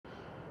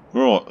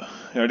Right,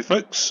 howdy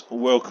folks,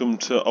 welcome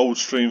to Old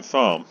Stream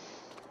Farm.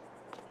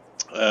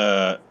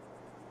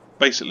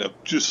 Basically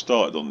I've just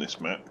started on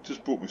this map,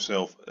 just bought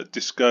myself a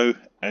disco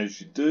as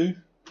you do,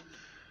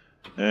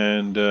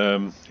 and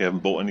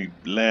haven't bought any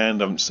land,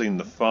 haven't seen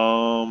the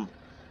farm,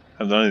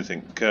 haven't done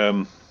anything.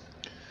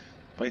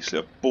 Basically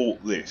I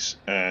bought this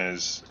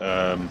as,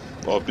 well,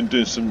 I've been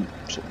doing some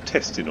sort of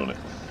testing on it,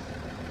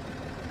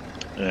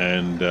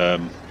 and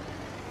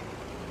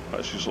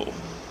actually sort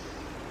of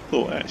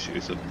thought actually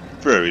it's a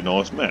very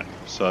nice map,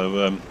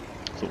 so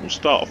thought we'll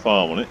start a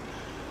farm on it.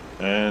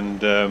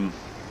 And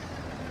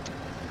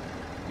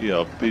yeah,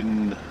 I've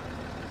been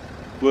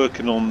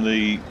working on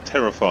the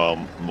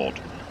Terrafarm mod,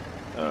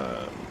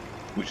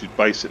 which is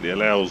basically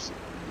allows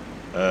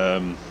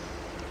you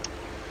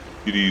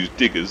to use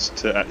diggers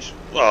to actually.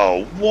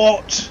 Oh,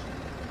 what?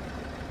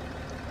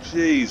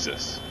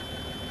 Jesus!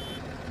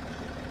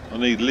 I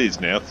need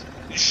Liz now.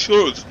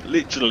 Sure, it's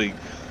literally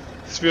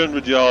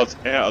 300 yards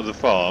out of the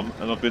farm,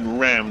 and I've been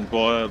rammed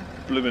by a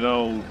blooming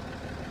old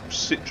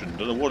Citroen.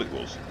 Don't know what it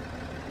was.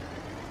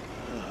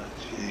 Oh,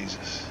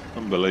 Jesus,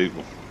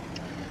 unbelievable.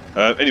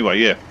 Anyway,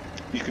 yeah,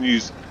 you can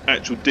use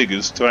actual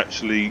diggers to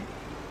actually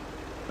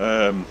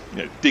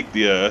dig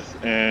the earth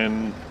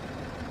and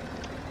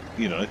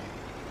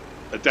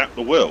adapt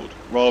the world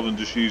rather than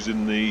just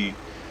using the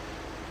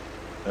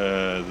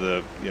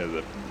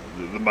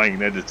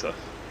main editor,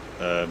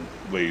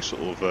 where you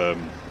sort of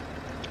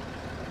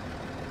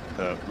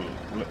well,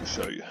 let me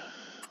show you.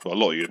 Well, a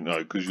lot of you know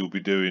because you'll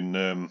be doing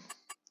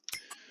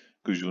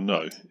because you'll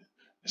know,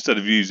 instead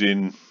of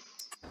using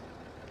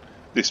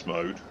this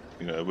mode,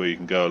 where you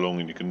can go along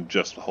and you can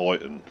adjust the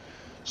height and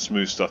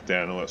smooth stuff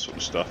down, all that sort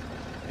of stuff,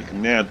 you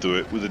can now do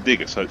it with a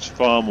digger, so it's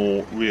far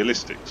more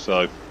realistic.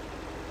 So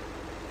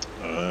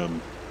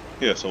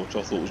yeah, so which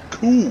I thought was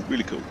cool,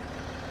 really cool.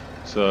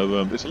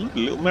 So it's a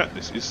lovely little map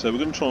this is. So we're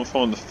going to try and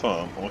find the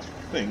farm. I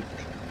think,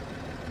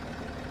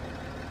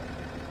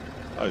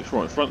 oh, it's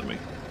right in front of me.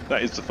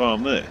 That is the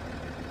farm there.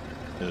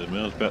 I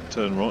was about to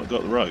turn right,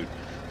 got the road.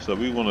 So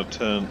we want to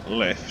turn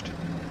left.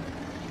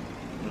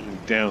 The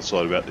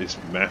downside about this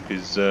map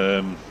is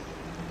driving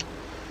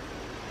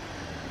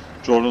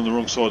on the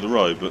wrong side of the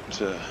road, but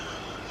I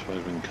suppose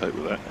we can cope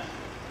with that.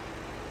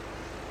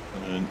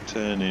 And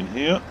turn in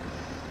here.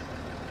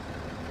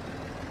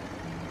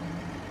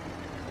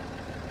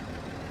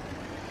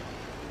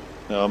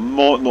 Now I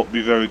might not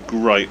be very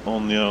great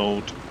on the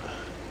old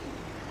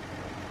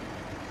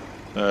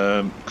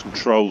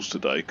controls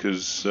today,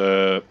 because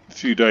a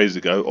few days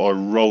ago I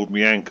rolled my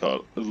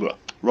ankle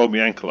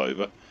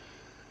over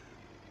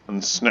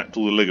and snapped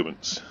all the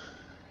ligaments.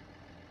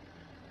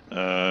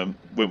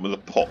 Went with a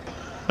pop.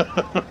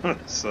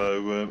 So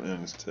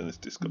let's turn this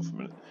disc off for a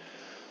minute.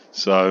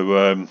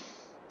 So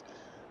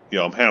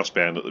yeah, I'm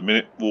housebound at the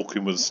minute,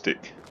 walking with a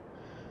stick.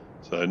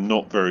 So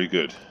not very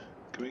good.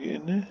 Can we get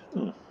in there?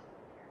 Oh.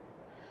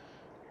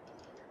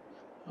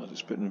 I was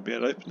expecting to be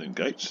able to open them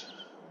gates.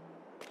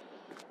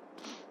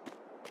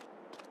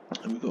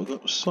 And we've got to go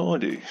up the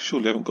side here.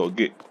 Surely I haven't got to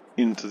get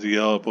into the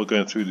yard by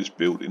going through this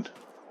building.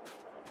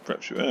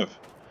 Perhaps you have.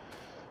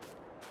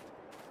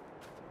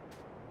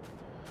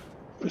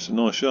 It's a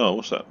nice yard.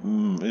 What's that?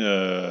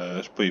 Yeah,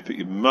 that's where you pick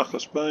your muck, I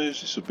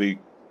suppose. This would be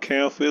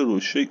cow field or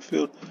a sheep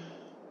field.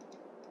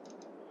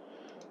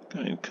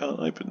 Okay, can't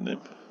open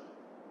them.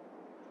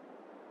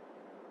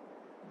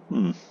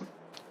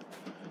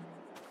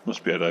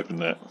 Must be able to open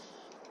that.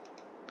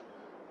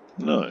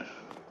 No.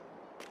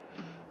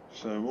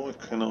 So why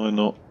can I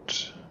not?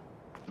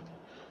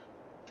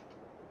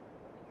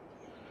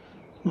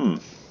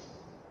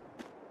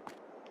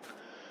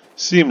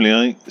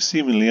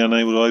 Seemingly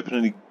unable to open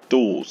any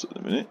doors at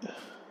the minute.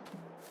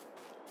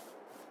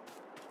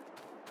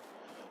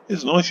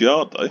 It's a nice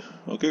yard though,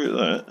 I'll give it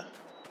that.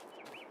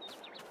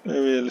 Very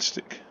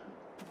realistic.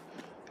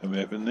 Can we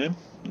open them?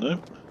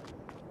 No.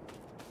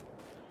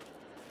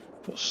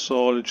 Got a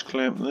silage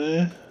clamp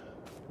there.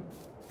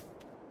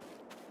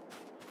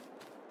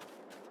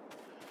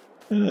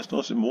 Yeah, that's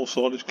nice and more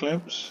silage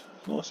clamps.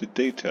 Nicely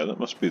detailed. That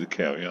must be the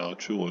cow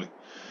yard, surely.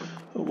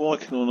 But why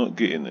can I not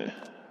get in there?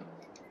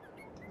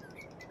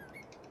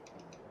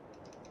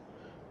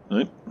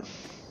 Nope.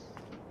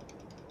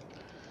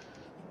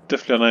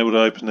 Definitely unable to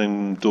open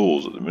them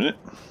doors at the minute.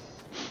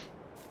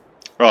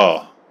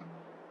 Ah,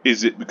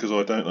 is it because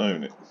I don't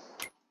own it?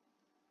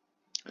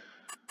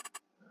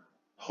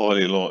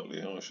 Highly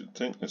likely, I should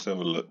think. Let's have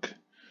a look.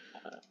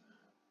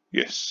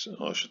 Yes,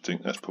 I should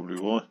think that's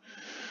probably why.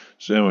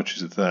 So how much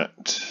is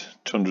that?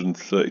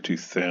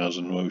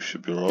 232,000. Well, we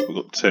should be alright. We've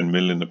got 10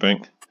 mil in the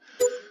bank.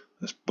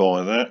 Let's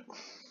buy that.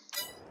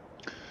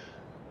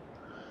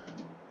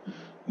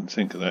 Didn't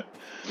think of that.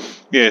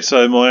 Yeah,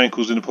 so my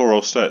ankle's in a poor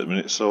old state at the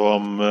minute, so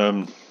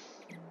I'm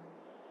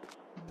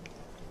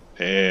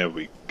there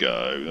we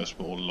go, that's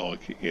more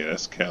like it. Yeah,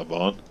 that's the cow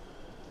barn.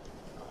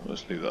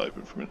 Let's leave that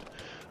open for a minute.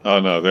 Oh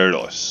no, very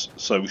nice.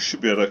 So we should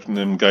be able to open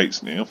them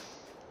gates now.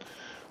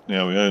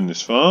 Now we own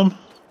this farm.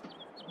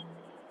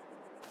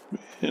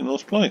 Yeah,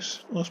 nice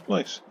place, nice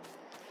place.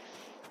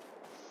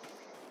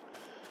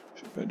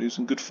 Better do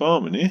some good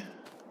farming here.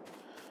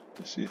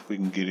 Let's see if we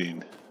can get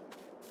in.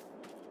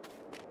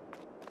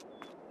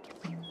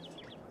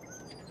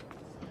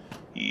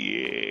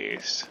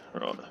 Yes,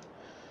 right.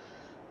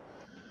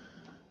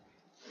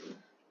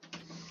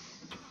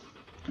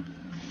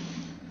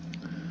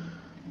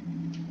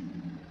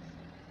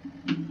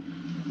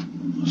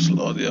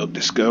 Slide the old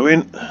disco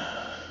in.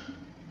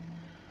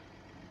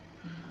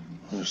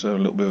 Just have a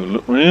little bit of a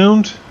look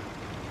round.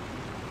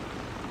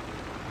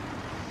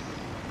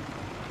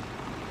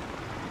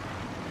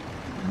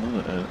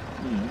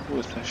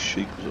 Where's that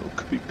sheep? It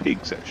could be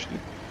pigs actually.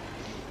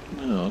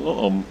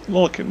 No, I'm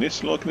liking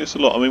this a lot.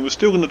 I mean, we're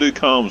still going to do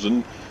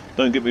Calmsden,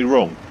 don't get me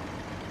wrong.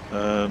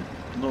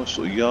 Nice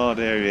sort of yard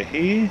area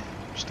here,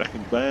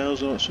 stacking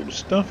bales and that sort of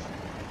stuff.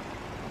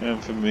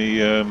 And for me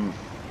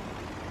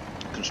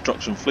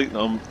construction fleet that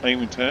I'm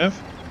aiming to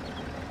have.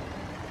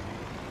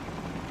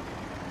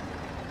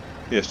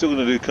 Yeah, still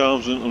going to do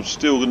Calmsden. I'm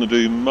still going to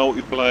do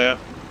multiplayer.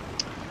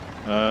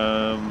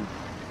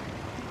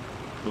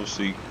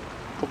 Obviously,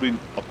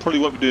 I probably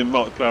won't be doing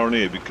multiplayer on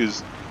here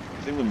because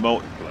the thing with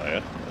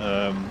multiplayer,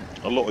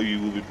 a lot of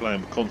you will be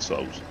playing with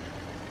consoles,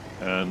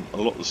 and a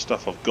lot of the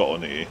stuff I've got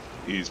on here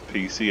is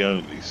PC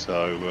only.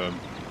 So,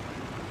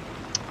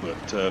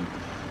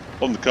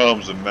 on the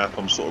Calmsden map,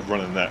 I'm sort of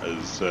running that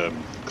as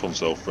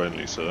console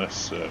friendly, so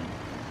that's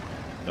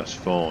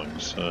fine.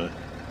 So.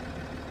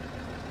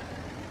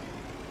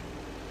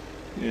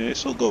 Yeah,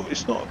 it's not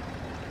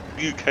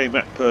a UK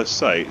map per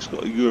se. It's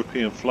got a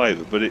European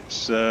flavour, but it's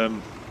sort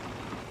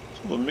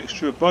of a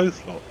mixture of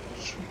both. Lot.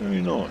 It's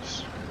very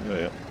nice.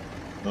 Yeah.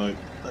 No,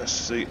 let's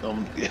see.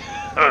 So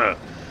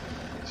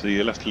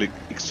you'll have to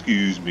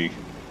excuse me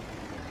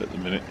at the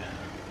minute,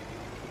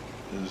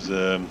 because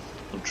I'm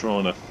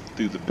trying to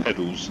do the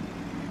pedals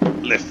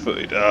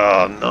left-footed.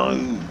 Ah, no.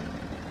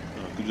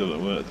 Oh, good job that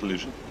weren't a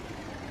collision.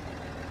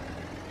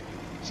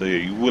 So yeah,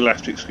 you will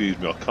have to excuse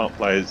me. I can't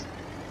play as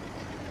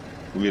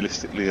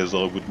realistically as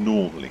I would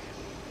normally.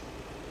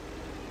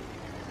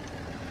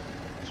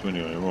 So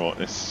anyway, right,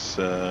 let's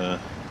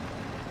get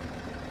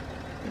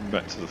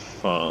back to the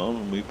farm,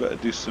 and we better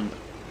do some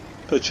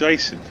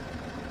purchasing.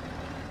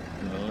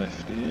 On the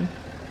left here.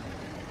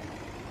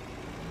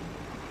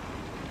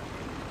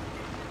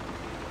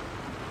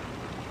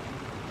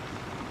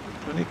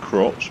 Plenty of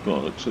crops by the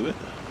looks of it.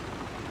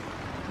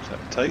 Is that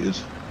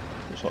potatoes?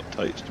 Looks like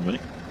potatoes to me.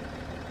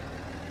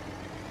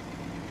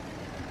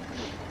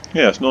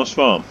 Yeah, it's a nice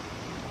farm.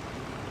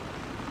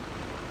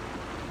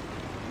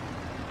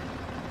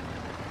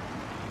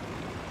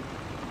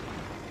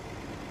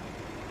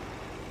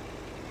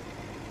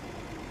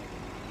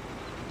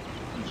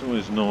 It's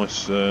always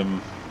nice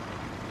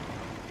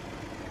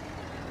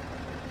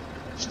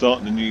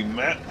starting a new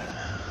map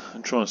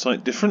and trying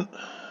something different.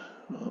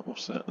 Oh,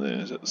 what's that there?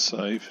 Is that the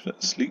save? Is that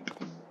the sleep?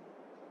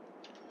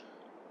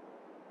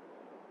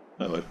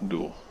 No, open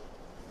door.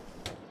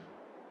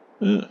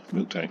 Yeah,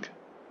 milk tank.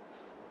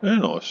 Very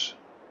nice.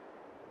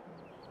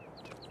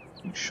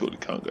 You surely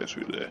can't go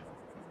through there.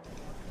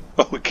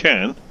 Oh, we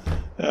can.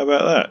 How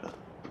about that?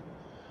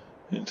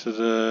 Into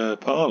the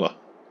parlour.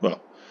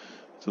 Well,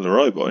 to the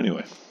robot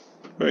anyway.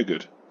 Very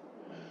good.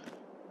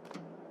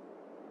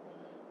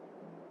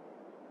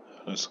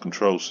 That's the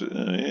controls.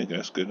 Yeah,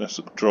 that's good. That's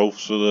the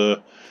controls for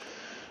the.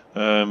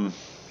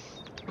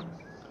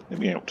 Let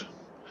me out.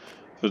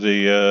 For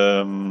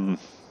the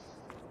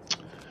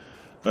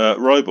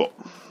robot.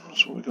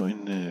 That's what we got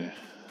in there.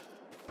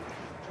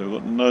 So we've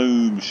got no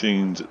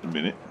machines at the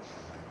minute.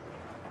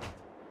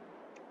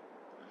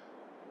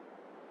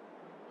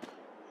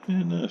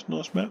 Yeah, no, it's a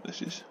nice map.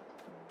 This is.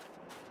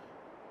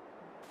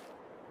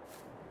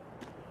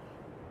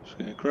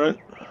 Scarecrow.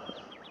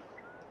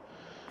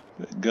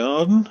 Bit of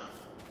garden.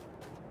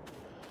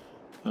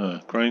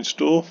 Grain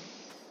store.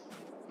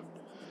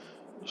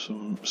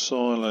 Some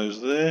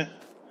silos there.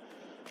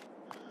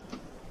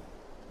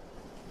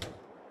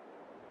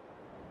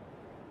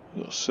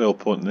 Got a sell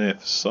point there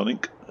for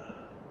Sonic.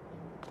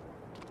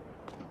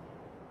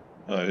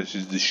 Oh, this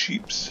is the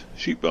sheep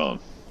barn.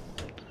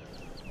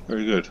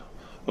 Very good.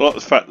 I like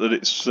the fact that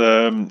it's you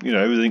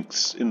know,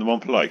 everything's in the one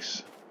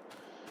place.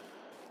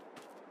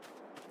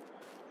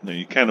 Now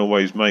you can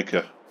always make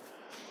a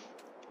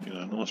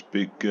nice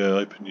big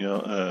open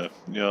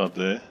yard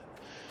there.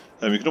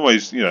 You can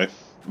always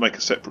make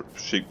a separate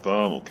sheep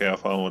farm or cow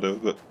farm or whatever,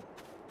 but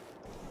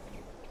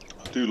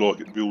I do like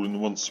it to be all in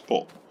one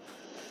spot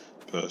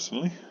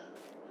personally.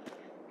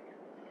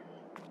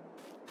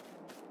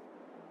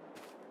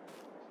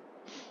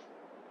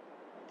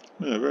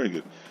 Yeah, very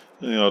good.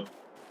 The thing I'd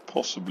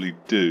possibly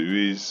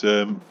do is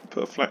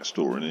put a flat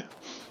store in here.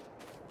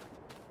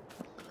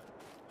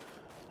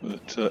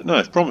 But no,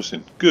 it's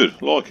promising.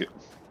 Good, like it.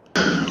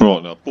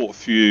 Right, now I've bought a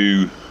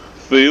few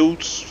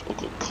fields. I've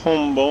got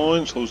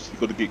combines. Obviously, you've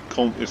got to get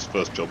it's the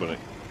first job, isn't it?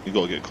 You've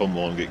got to get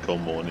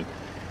combining.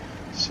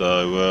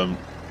 So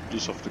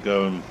just have to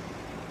go and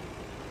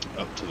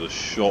up to the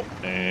shop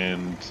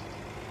and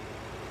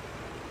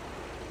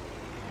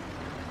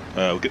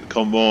we'll get the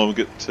combine, we'll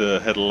get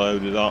header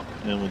loaded up,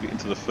 and we'll get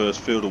into the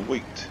first field of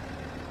wheat.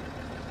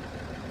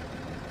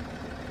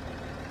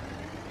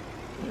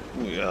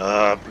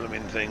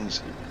 Blooming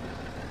things.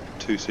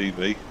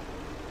 2CV.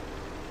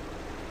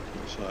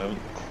 So I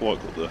haven't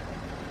quite got the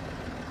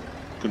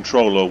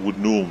control I would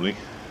normally.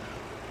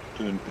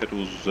 Doing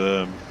pedals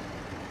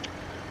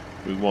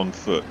with 1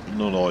 foot,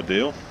 not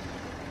ideal.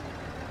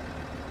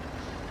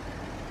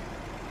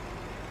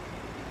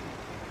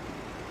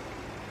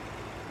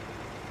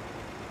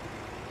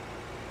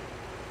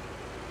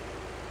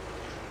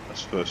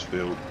 That's first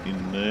field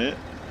in there.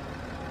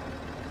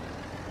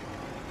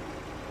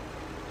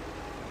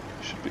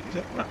 Should be, is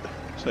that right?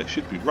 So it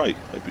should be rape.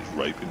 Maybe it's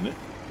rape in there.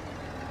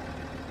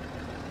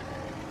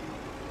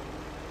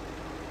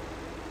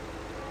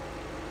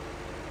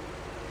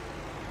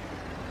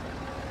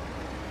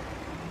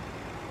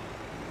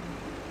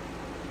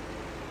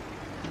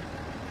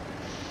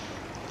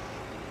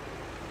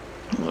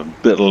 A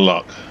bit of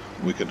luck,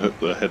 we can hook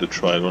the header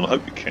trailer on. I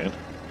hope we can.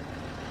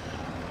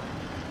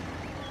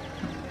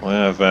 I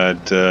have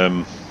had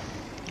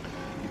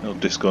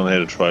disc on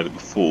header trailer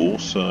before,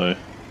 so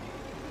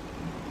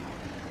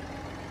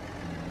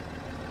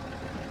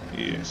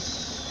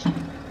yes.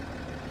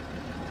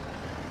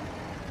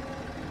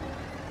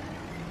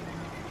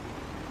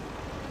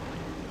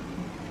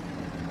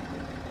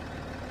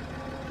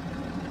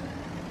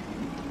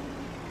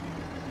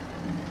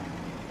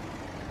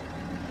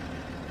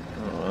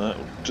 Alright,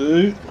 that'll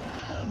do.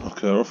 Knock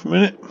her off a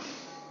minute.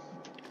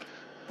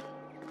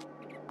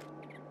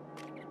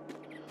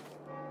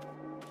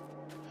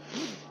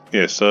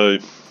 Yeah, so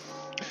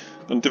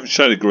on a different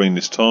shade of green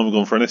this time. We've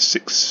gone for an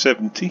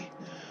S670,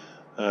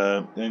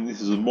 and this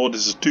is a mod.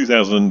 This is a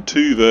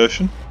 2002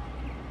 version.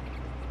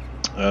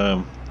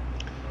 Yeah,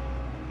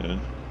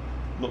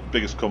 not the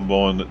biggest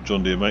combine that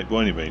John Deere make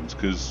by any means,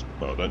 because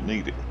well, I don't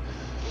need it.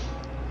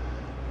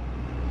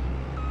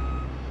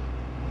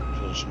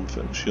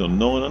 She on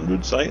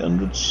 900s,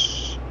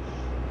 800s.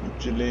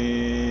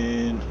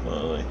 Gillian, what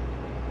are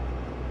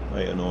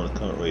they? 8 or 9. I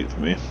can't read it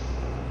from here.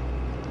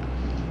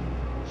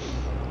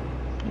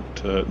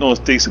 Nice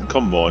decent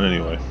combine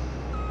anyway.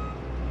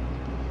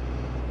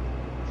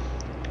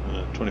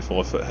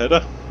 25-foot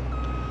header,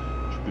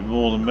 should be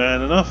more than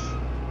man enough.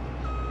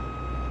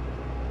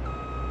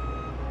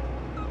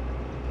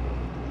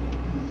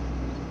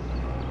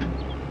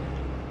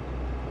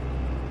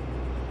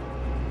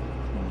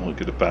 I might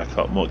get a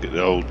backup, might get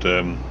the old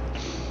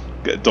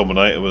get a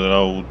Dominator with an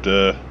old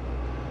little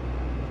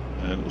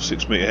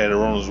 6-metre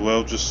header on as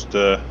well, just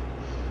so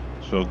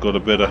I've got a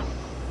better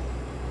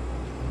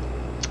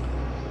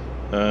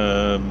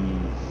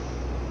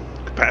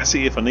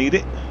capacity if I need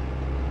it.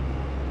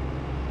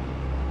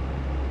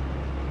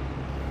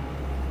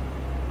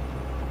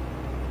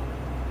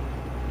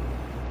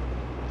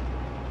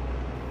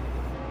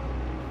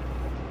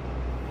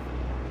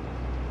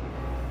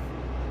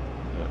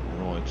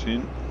 Right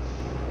in.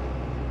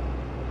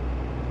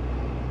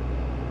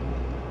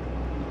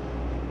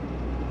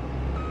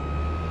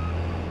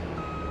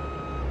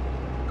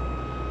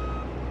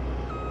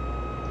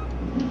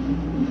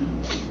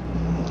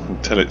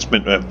 Tell it's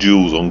meant to have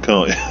jewels on,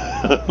 can't you?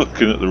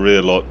 Looking at the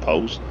rear light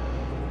poles.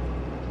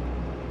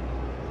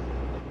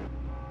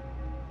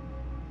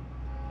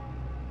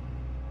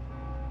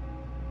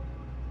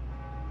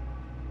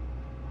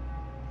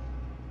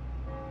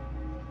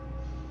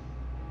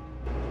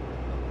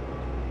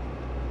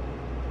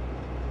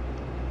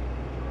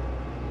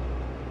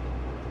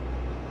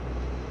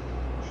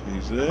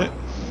 She's there.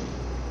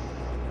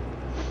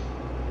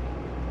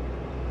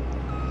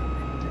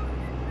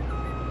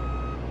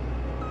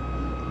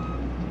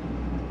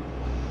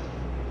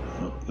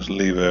 Just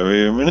leave her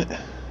here a minute.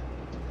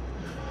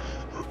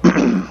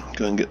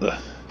 Go and get the.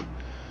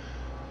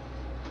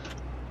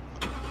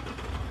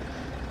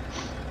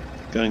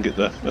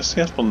 That's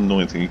one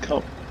annoying thing. You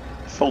can't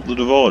fold the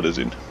dividers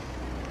in.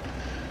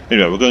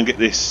 Anyway, we're going to get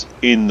this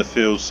in the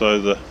field so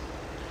the.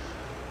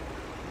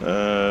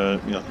 I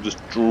can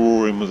just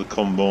draw in with the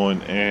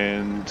combine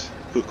and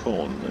hook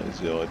on. That's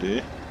the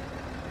idea.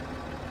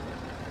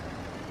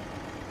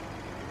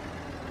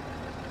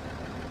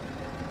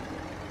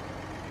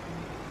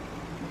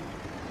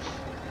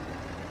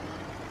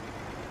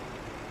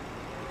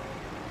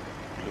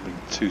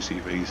 Two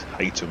CVs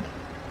hate them.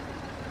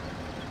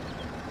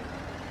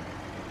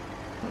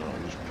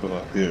 I'll just pull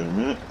up here in a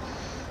minute.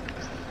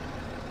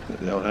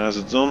 Get the old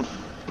hazards on.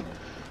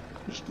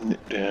 Just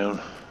nip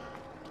down.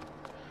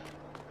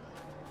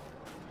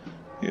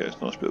 Yeah, it's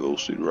a nice bit of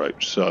all-seed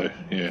rope. So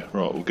yeah,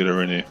 right, we'll get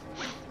her in here.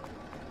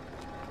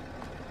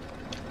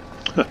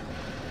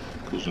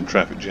 Causing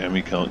traffic jam,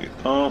 he can't get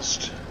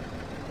past.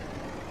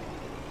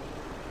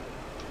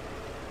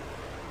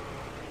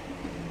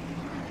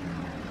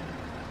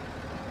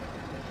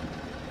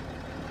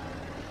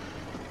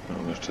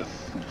 To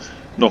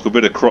knock a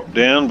bit of crop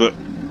down, but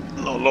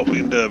not a lot we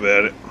can do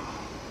about it.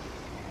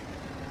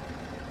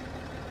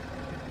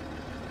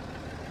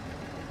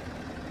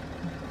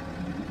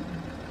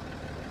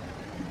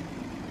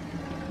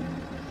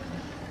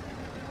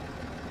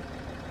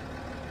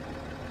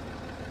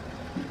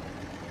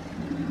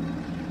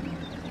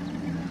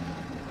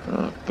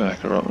 Right, back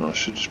her up, and I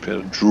should just be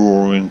able to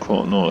draw in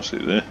quite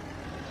nicely there.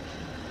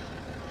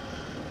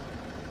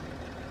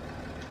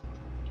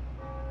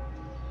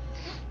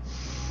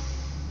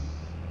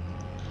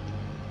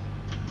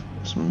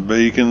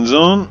 Beacons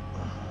on.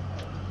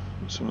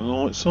 Put some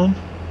lights on.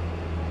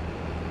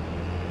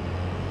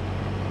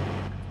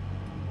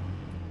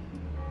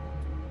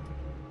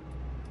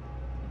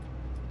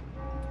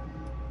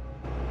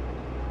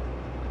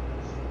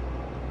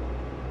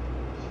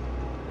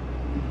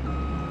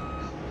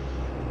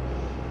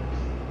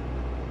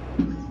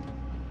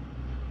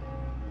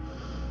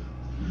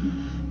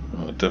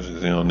 I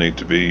definitely think I need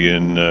to be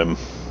in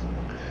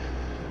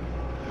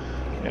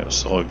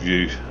outside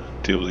view,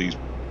 deal with these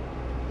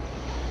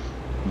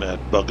mad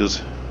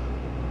buggers.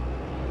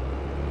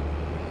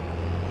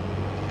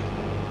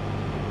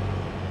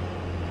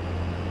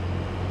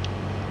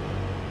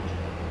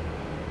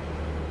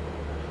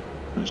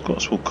 It's got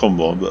a small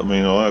combine, but I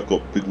mean I have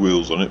got big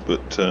wheels on it,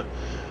 but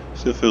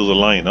still feels a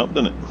lane up,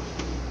 doesn't it?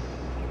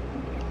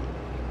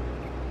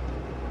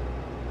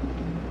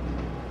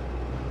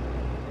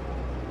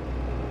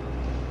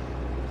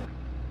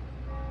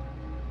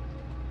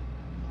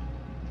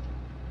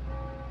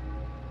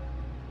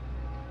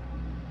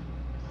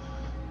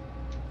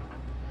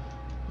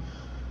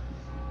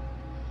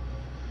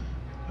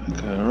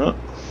 Okay, right.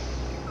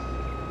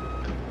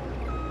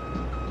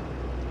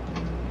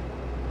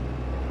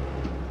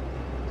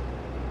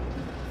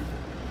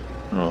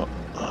 Right.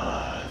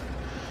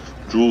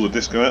 Draw the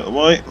disco out of the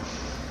way.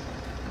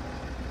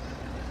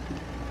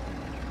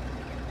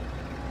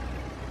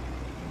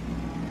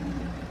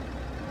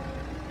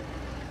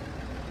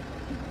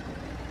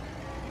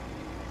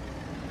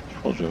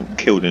 Suppose we haven't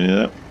killed any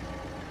of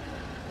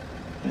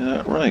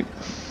that rape.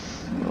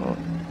 Right.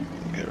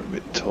 Get her a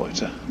bit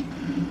tighter.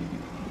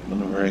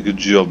 Done a very good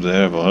job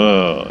there, but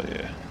oh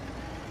yeah.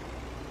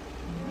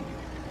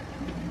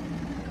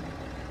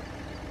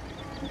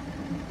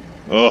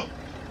 Oh,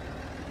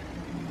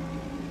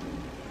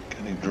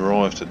 can he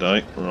drive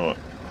today? Right.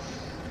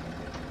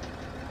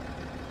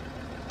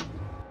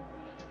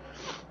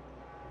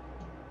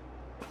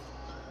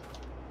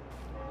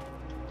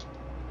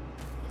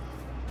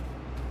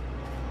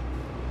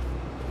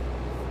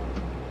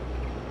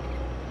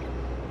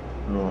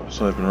 Right, let's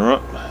open her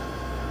up.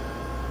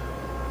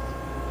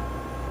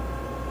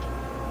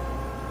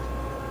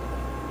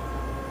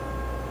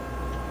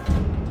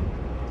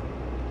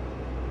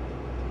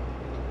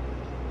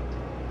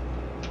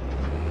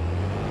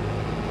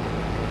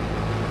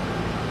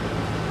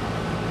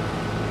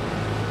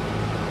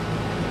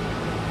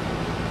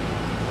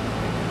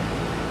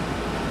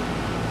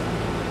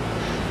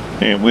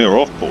 And we're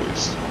off,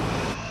 boys.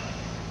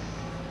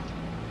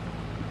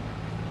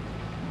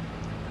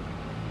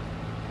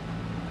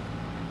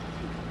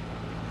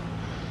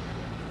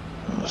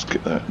 Let's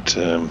get that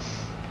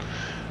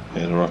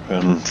header up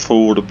and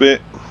forward a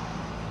bit.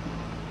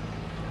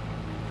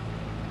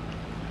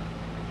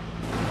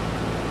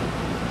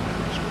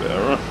 It's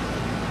better.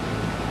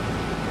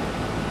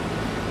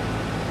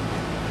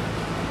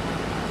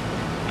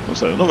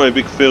 Also, not very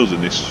big fields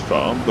in this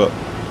farm, but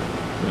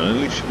you know, at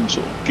least you can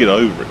sort of get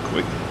over it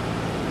quick.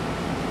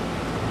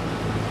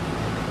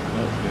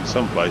 In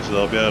some places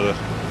I'll be able to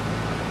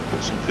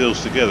put some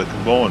fields together,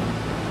 combine them.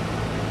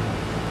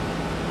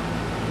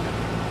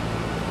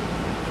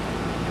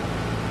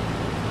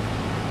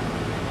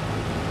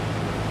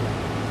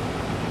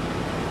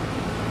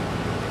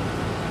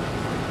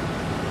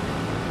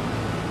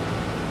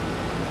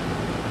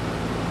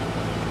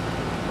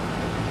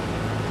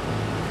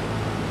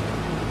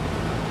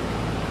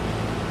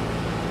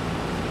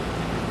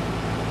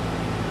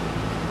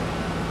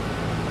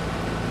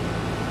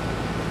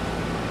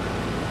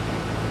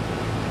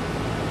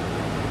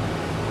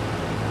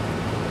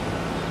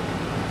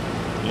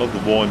 I love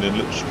the winding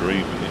little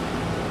stream in it.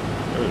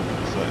 Very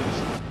nice that is.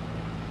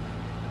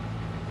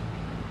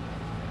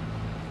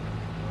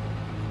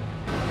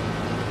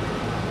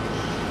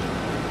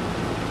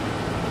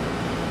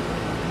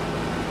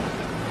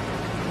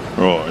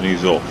 Right, and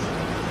he's off.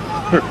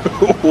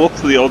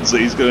 What's the odds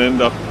that he's going to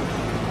end up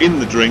in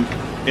the drink,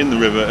 in the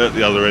river, at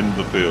the other end of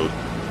the field?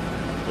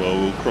 Well,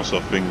 we'll cross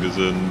our fingers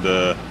and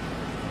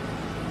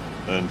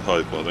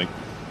hope, I think.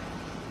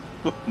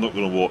 Not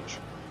going to watch.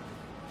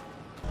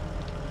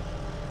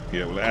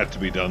 Yeah, well, it had to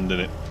be done,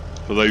 didn't it?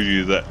 For those of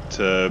you that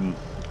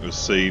have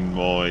seen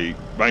my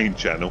main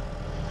channel,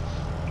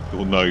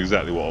 you'll know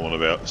exactly what I'm on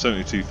about.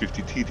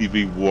 7250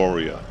 TTV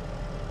Warrior.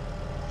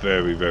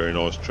 Very, very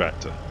nice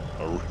tractor.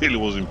 I really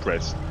was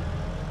impressed.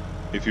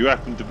 If you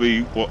happen to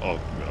be, I'll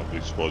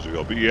be surprised if you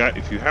are, but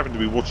if you happen to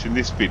be watching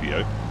this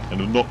video and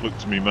have not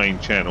looked at my main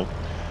channel,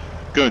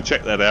 go and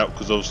check that out,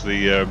 because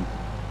obviously I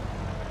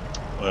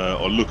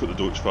look at the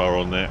Deutsche Fahrer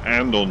on there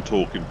and on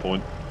Talking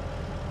Point.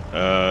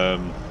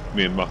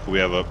 Me and Mucker, we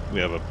have a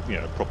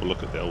proper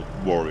look at the old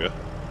Warrior.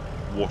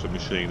 What a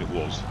machine it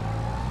was!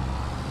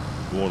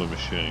 What a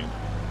machine!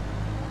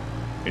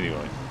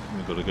 Anyway,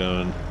 we've got to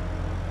go and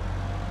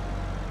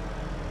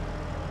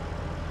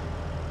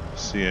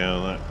see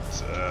how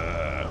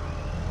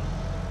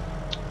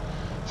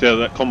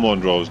that combine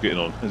driver's getting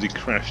on. Has he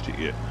crashed it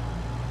yet?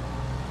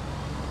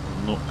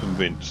 I'm not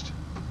convinced.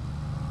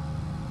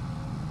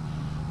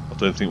 I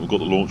don't think we've got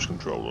the launch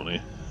control on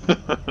here.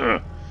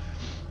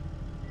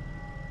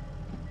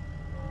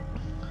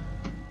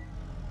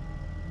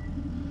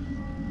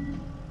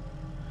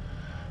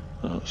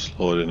 Oh,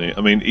 slide in here.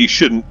 I mean, he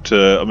shouldn't.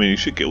 I mean, he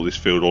should get all this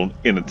filled on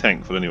in a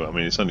tank full anyway. I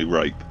mean, it's only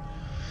rape.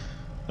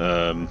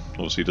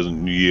 Obviously, it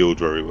doesn't yield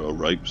very well,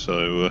 rape.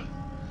 So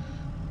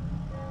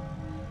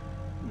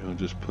I'll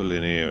just pull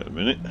in here at the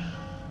minute.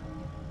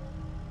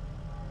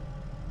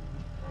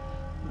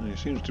 He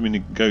seems to be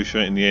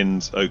negotiating the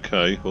ends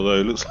okay,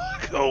 although it looks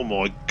like, oh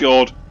my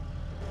god!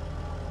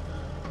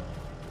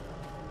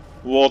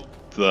 What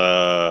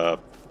the...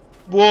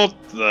 What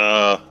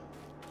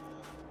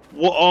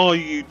are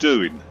you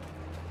doing?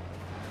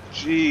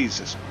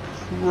 Jesus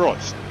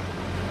Christ.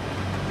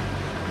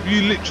 Have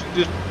you literally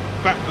just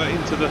backed that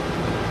into the...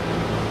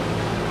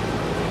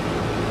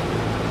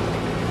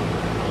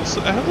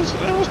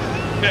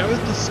 How is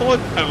the side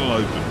panel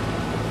open?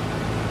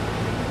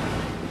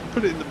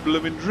 Put it in the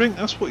blooming drink,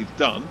 that's what he's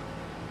done.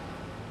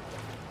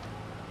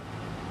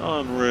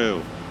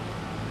 Unreal.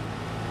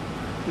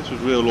 If this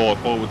was real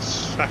life, I would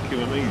sack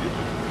him immediately.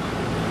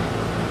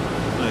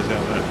 There's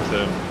how that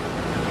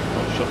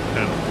I'll shut the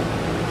panel.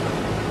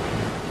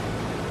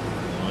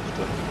 Nice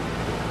to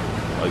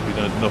hope you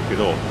don't knock it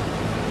off.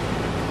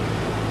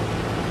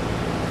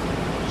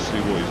 Let's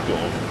see what he's got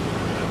on.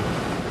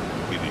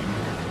 Hit him.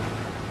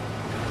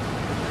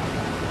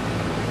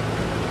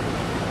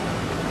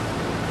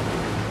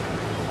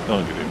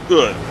 Can't get him.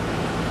 Good.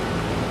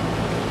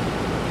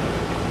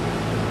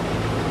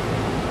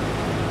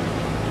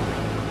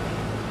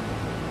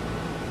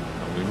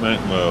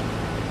 Well,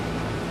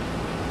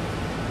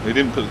 he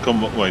didn't put the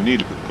combine. Well, he needed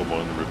to put the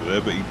combine in the river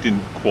there, but he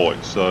didn't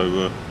quite.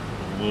 So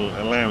we'll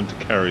allow him to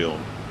carry on.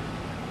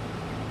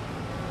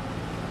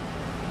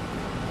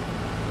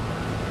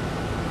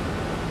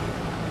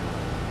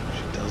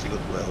 She does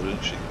look well,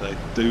 doesn't she? They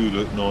do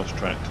look nice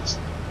tractors.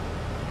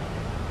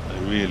 They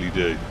really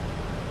do.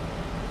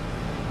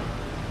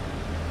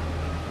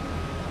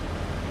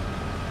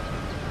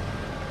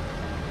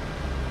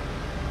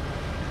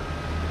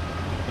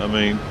 I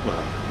mean,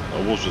 well,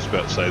 I was just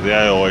about to say the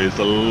AI is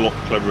a lot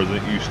cleverer than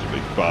it used to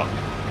be, but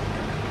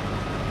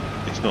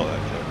it's not that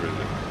clever, is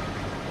it?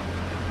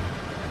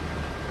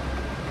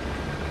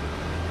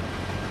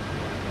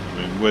 I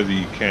mean, whether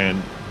you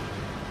can,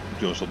 to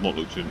be honest, I've not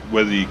looked in,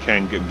 whether you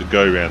can get them to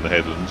go around the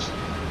headlands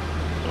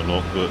or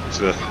not, but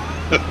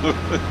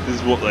this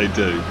is what they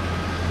do.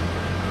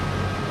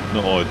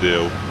 Not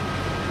ideal.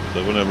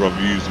 So whenever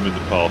I've used them in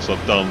the past,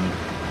 I've done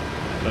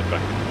that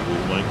back in the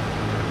wall, mate.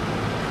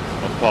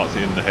 I've parked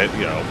it in the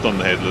I've done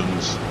the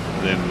headlands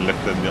and then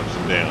left them the ups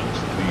and downs,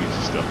 the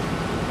easy stuff.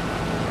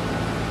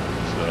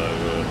 So,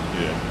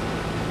 yeah.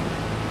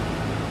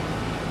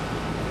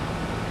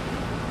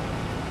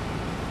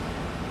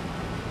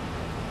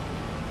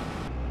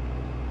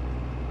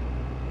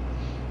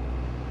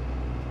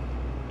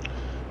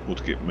 Ought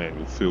to get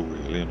manual fill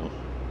really, you know.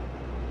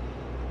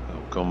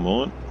 Oh, come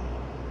on.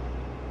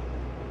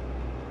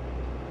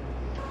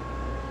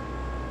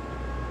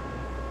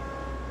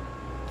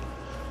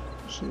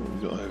 See what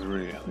we've got over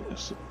here. I think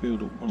that's the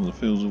field of, one of the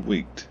fields of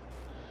wheat.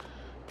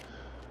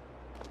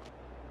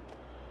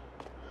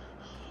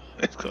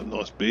 He's got a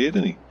nice beard,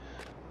 hasn't he?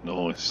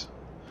 Nice.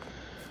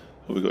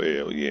 What have we got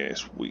here? Oh, yeah,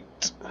 it's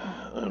wheat.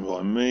 Owned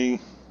by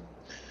me.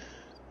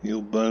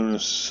 Yield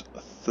bonus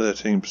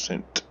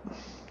 13%.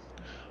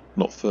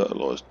 Not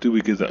fertilised. Do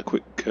we give that a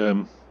quick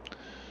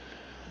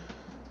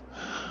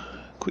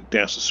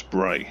douse of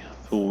spray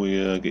before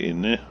we get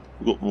in there?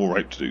 We've got more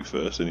rape to do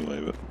first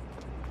anyway, but.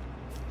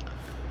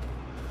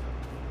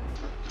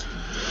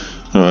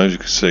 As you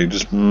can see,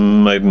 just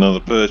made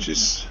another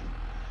purchase,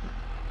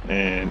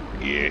 and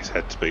yeah, it's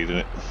had speed in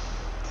it.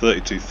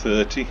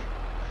 32.30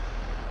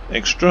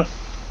 extra.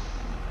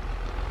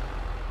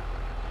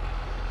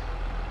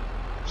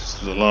 This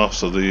is the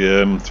last of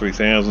the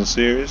 3000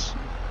 series.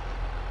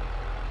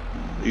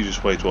 The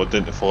easiest way to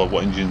identify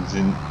what engine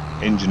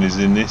is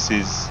in this is,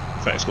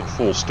 in fact, it's got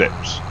 4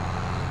 steps.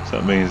 So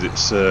that means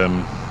it's the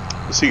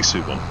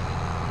Sisu one,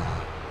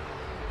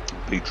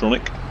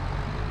 P-tronic.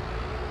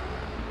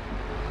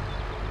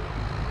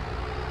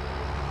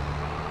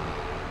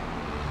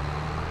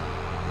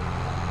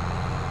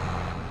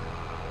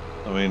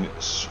 I mean,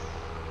 it's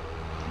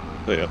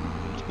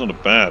not a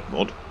bad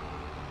mod.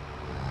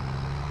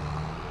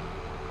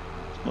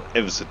 It's not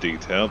ever so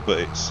detailed, but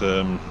it's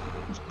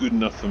good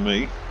enough for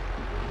me.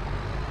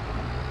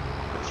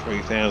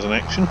 3000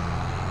 action.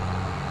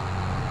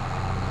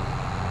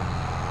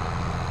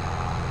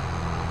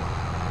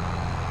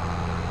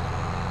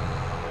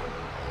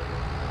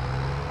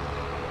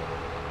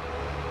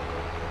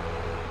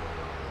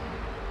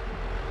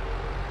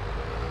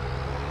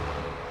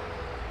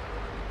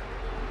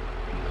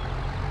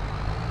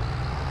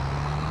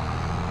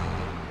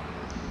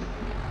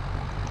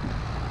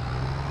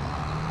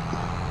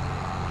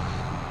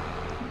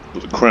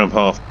 Got the cramp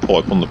half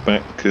pipe on the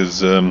back because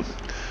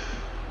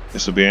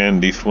this will be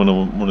handy for when I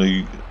want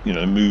to,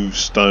 move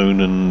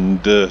stone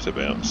and dirt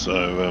about.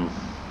 So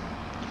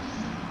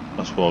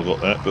that's why I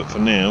got that. But for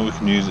now, we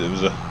can use it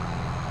as a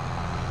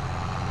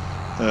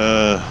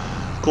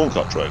corn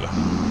cut trailer.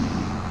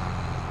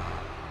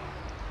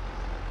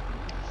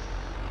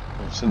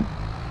 I sent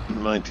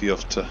matey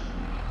off to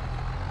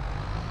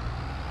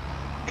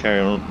carry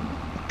on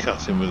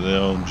cutting with the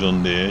old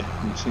John Deere.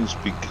 He seems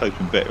to be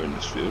coping better in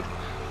this field.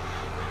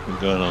 We're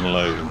going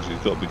unloading because he's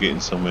got to be getting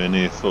somewhere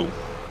near full.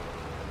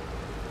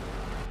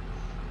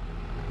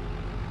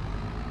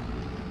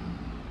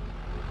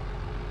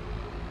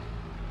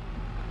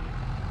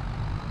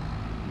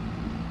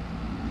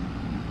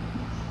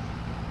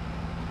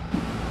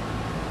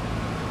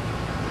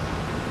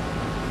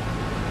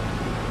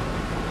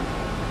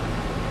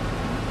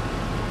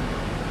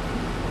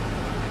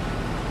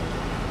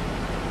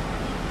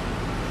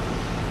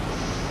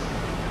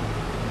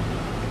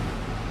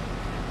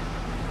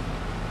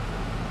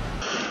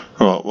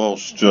 Right,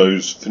 whilst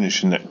Joe's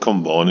finishing that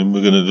combining,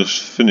 we're going to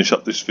just finish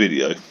up this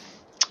video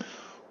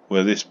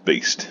where this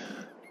beast.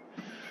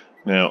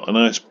 Now, I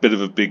know it's a bit of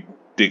a big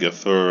digger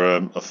for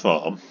a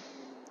farm,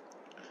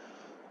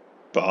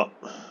 but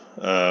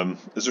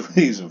there's a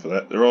reason for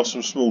that. There are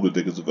some smaller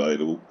diggers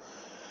available,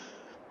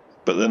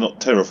 but they're not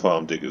Terra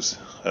Farm diggers,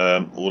 or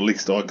at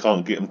least I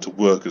can't get them to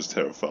work as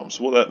Terra Farm.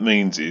 So what that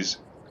means is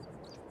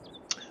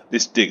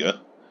this digger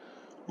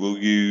will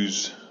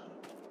use,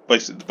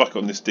 basically the bucket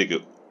on this digger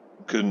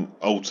can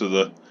alter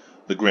the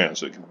ground,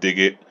 so it can dig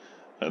it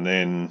and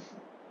then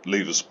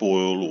leave a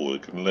spoil, or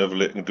it can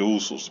level it and do all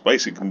sorts.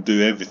 Basically, it can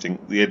do everything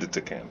the editor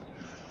can,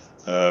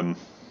 but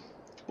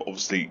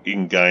obviously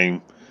in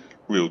game,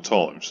 real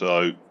time.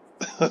 So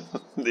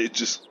it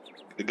just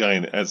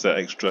again adds that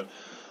extra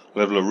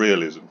level of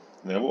realism.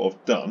 Now, what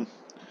I've done,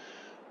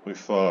 we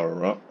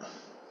fire up.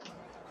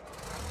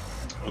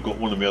 I've got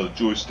one of the other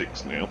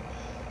joysticks now,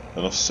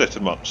 and I've set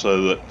them up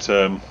so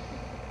that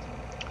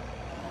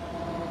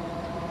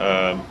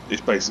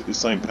it's basically the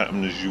same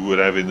pattern as you would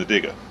have in the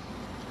digger.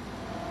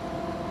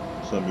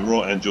 So my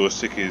right hand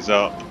joystick is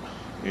up,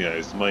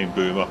 it's the main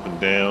boom up and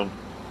down,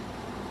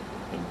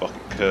 and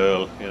bucket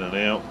curl in and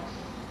out.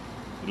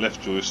 The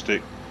left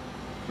joystick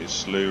is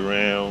slew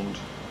round,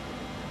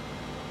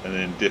 and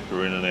then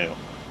dipper in and out.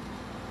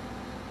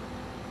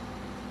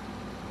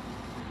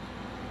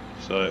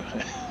 So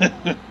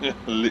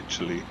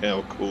literally,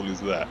 how cool is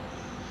that?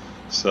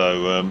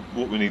 So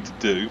what we need to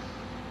do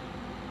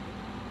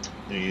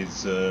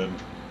is let's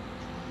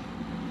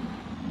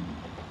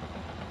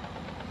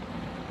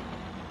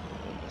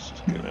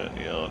just get out of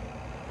the yard.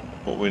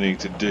 What we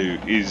need to do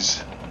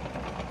is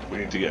we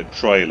need to get a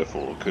trailer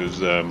for it,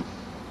 because at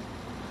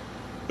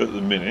the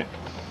minute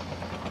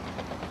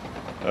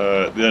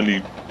the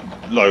only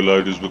low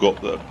loaders we've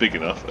got that are big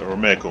enough are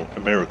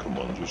American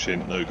ones, which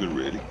ain't no good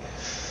really.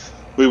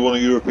 We want a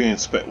European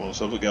spec one,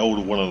 so I'll get hold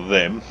of one of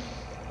them,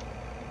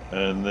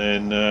 and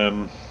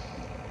then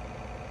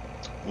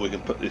we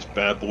can put this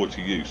bad boy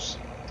to use.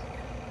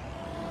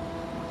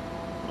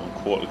 I'm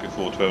quite looking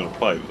forward to having a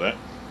play with that.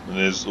 And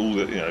there's all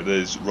the,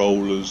 there's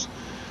rollers,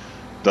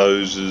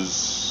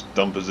 dozers,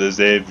 dumpers, there's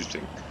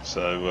everything.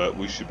 So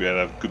we should be able to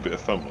have a good bit of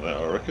fun with that,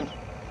 I reckon.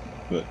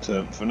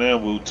 But for now,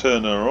 we'll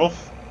turn her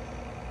off.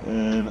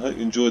 And I hope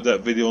you enjoyed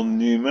that video on the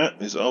new map.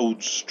 It's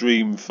Old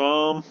Stream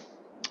Farm.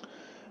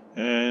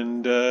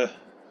 And yeah,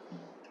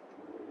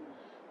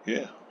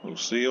 we'll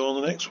see you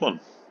on the next one.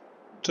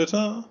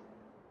 Ta-ta!